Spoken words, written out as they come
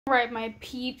Alright, my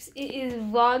peeps, it is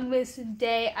Vlogmas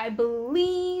day, I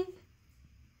believe,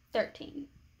 13.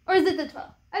 Or is it the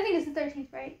 12th? I think it's the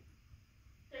 13th, right?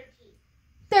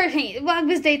 13th.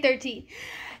 Vlogmas day 13.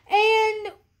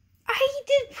 And I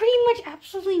did pretty much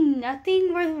absolutely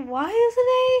nothing worthwhile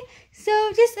today.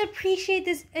 So just appreciate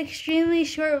this extremely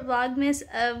short Vlogmas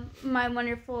of my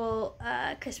wonderful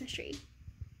Christmas tree.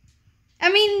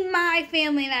 I mean, my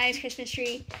family and I's Christmas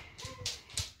tree.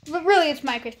 But really, it's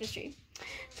my Christmas tree.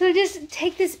 So just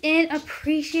take this in,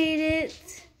 appreciate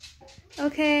it.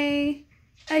 Okay.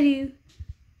 I do.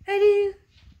 And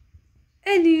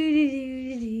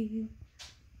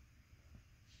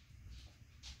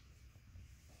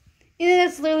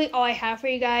that's literally all I have for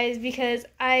you guys because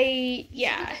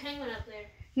yeah. Put the penguin up there.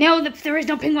 No, there is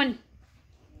no penguin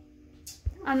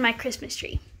on my Christmas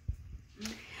tree.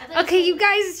 Okay, you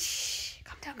guys, shh,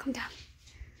 calm down.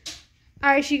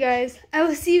 Alright, you guys, I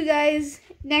will see you guys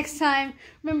next time.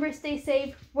 Remember, stay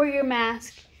safe, wear your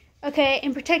mask, okay,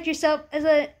 and protect yourself as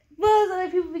well as other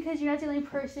people because you're not the only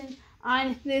person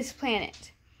on this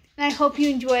planet. And I hope you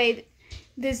enjoyed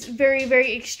this very,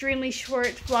 very extremely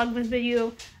short Vlogmas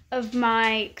video of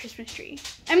my Christmas tree.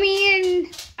 I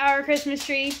mean, our Christmas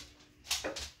tree.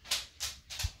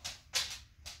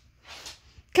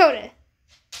 Coda,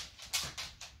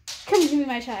 come to me,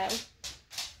 my child.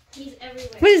 He's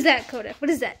everywhere. What is that, Coda? What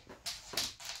is that?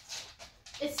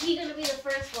 Is he going to be the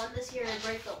first one this year to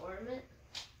break the ornament?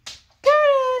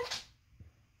 Coda!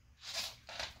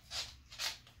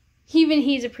 Even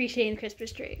he's appreciating the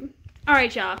Christmas tree.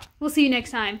 Alright, y'all. We'll see you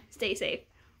next time. Stay safe.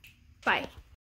 Bye.